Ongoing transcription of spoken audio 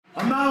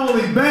I'm not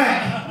only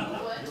back,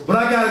 but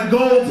I got a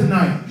goal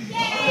tonight.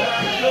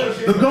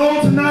 The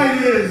goal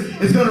tonight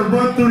is going to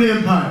run through the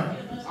Empire.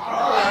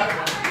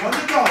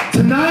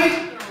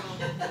 Tonight,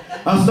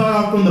 I'll start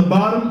off from the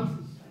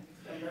bottom,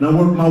 and I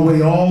work my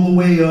way all the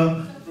way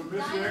up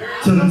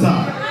to the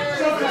top.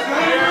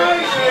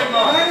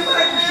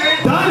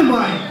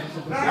 Dynamite!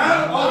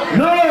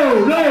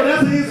 No,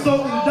 that's an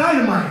insult to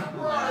dynamite.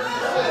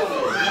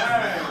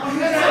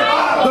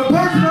 The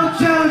person I'm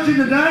challenging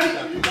tonight,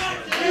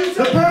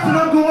 the person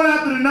I'm going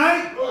after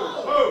tonight,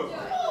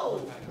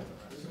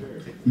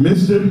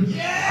 Mr.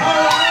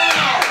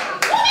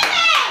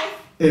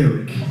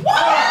 Eric.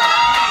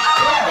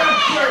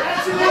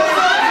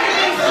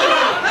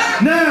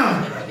 Now,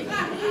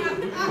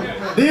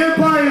 the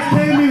Empire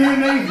came in here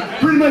and they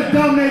pretty much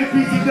dominated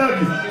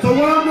PCW. So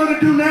what I'm going to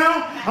do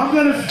now, I'm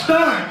going to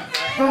start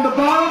from the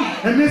bottom,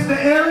 and Mr.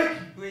 Eric,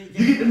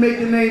 you get to make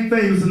your name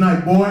famous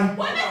tonight, boy.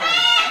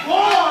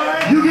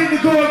 You get to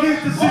go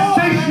against the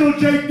sensational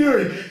Jay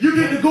Fury. You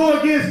get to go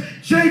against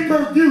Jay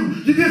Purview.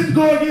 You get to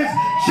go against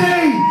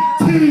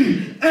JayTL.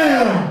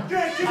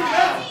 Jay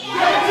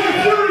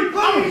Fury,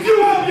 I'm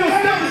you off your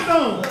stepping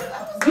stone.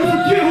 You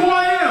forget who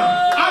I am.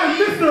 I am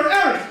Mr.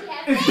 Eric.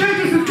 As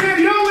dangerous as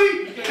Candioli,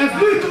 as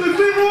lethal as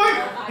Leroy,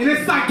 and as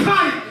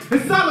psychotic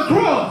as Solid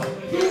Cross.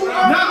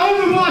 Not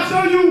only will I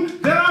show you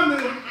that I'm the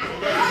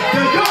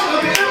young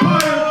of the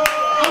Empire,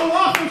 I will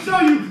also show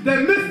you that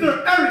Mr.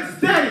 Eric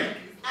Static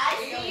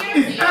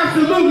is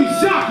absolutely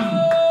shocking.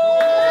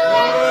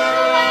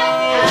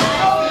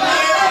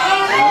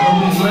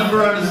 He's limber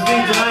on his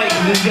feet tonight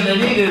because he's going to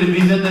need it if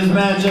he's in this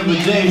matchup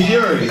with Jay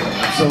Fury.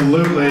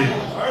 Absolutely.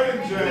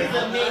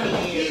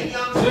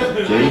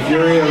 Jay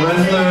Fury, a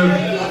wrestler,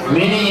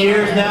 many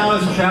years now,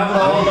 has traveled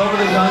all over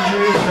the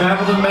country, has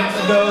traveled to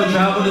Mexico,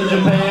 traveled to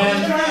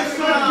Japan.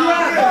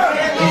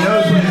 He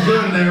knows what he's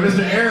doing there,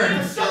 Mr. Eric.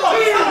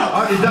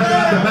 Already ducked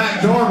out the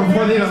back door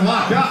before they even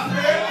lock up.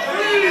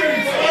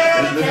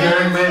 Mr.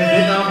 Eric may have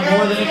bitten off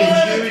more than he can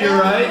chew,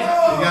 you're right.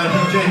 You gotta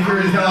think Jay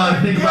Fury's got a lot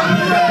to think about.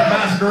 He's got the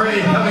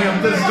masquerade coming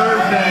up this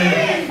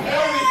Thursday.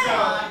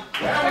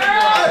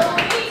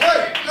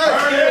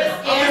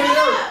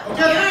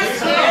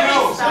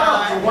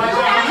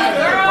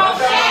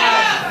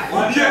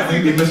 I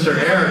think Mr.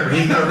 Eric,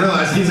 he's gonna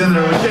realize he's in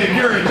there with Jay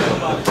Fury.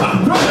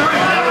 Clothesline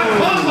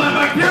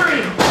by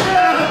Fury.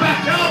 Out of the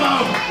back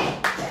elbow.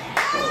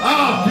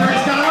 Oh,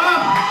 Fury's got him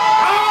up.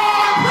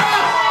 Oh,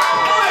 press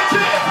by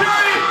Jay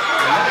Fury.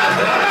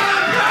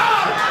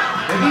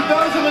 If he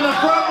throws him in the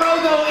front row,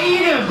 they'll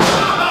eat him.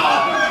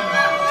 Oh,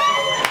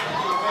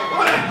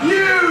 what a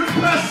huge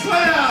press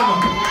slam.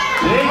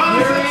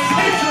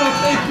 Sensational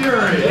Jay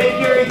Fury. Jay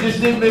Fury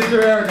just did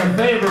Mr. Eric a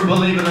favor,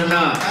 believe it or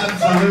not.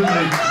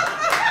 Absolutely.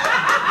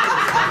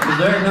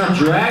 Eric now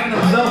dragging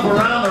himself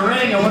around the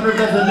ring. I wonder if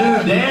that's a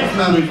new dance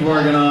move he's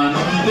working on. I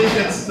think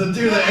it's to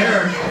do the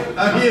Eric.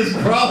 He is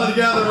crawling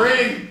down the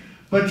ring,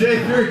 but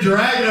Jay Fury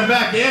dragging him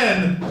back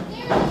in.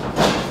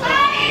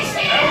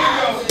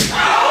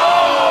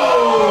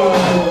 Oh!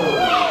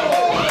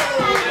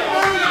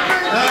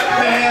 That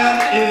man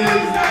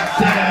is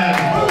dead.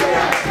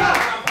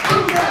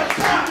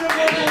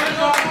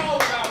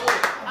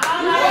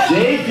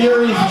 Jay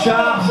Fury's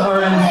chops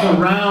are in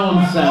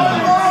surround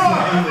sound.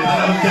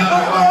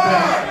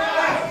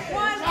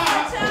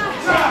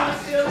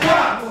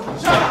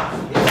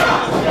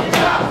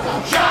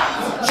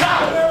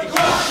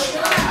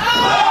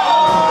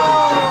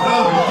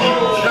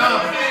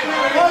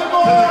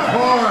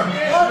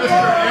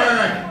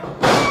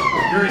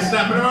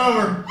 Snapping him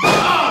over.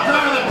 Oh,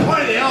 driving the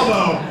point of the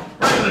elbow.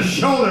 Right to the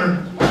shoulder.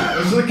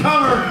 Goes to the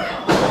cover.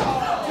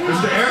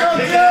 Mr. Eric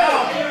kicking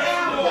out.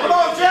 Come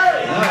on,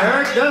 Jerry. Well,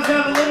 Eric does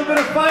have a little bit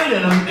of fight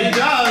in him. He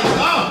does.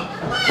 Oh.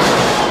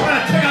 I'm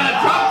going to take out a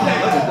drop kick.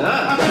 Look at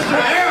that.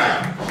 Mr.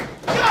 Eric.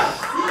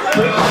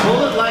 Quick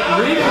bullet-like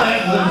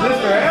reflexes of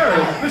Mr.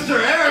 Eric. Mr.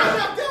 Eric.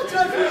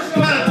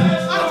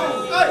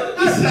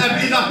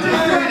 He knocked Jay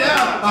Fury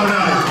down. Oh,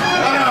 no.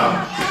 Oh, no.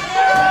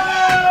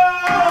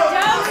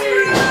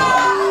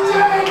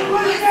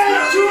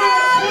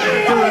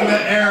 Doing the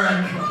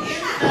Eric.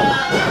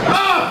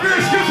 Oh,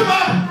 Fury scoops him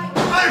up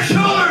on his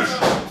shoulders.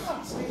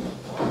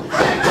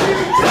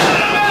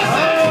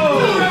 Oh,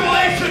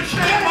 revelation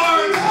champ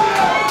marks.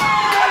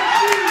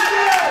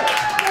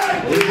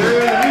 He's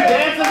doing a new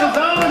dance of his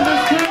own.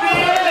 This could be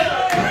it.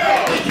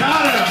 He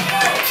got him.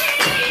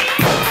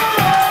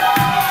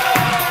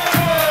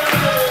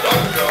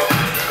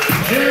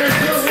 Cheers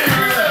to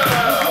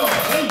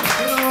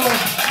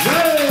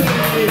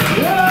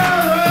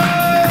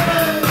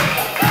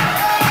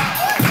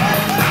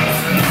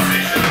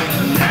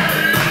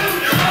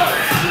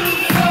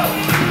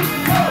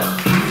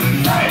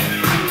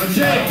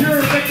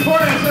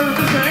victorious over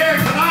Mr.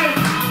 Eric tonight.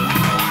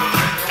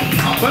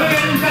 But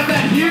again, he's got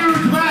that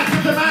huge match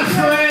with the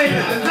Masquerade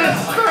this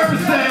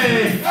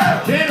Thursday,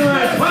 January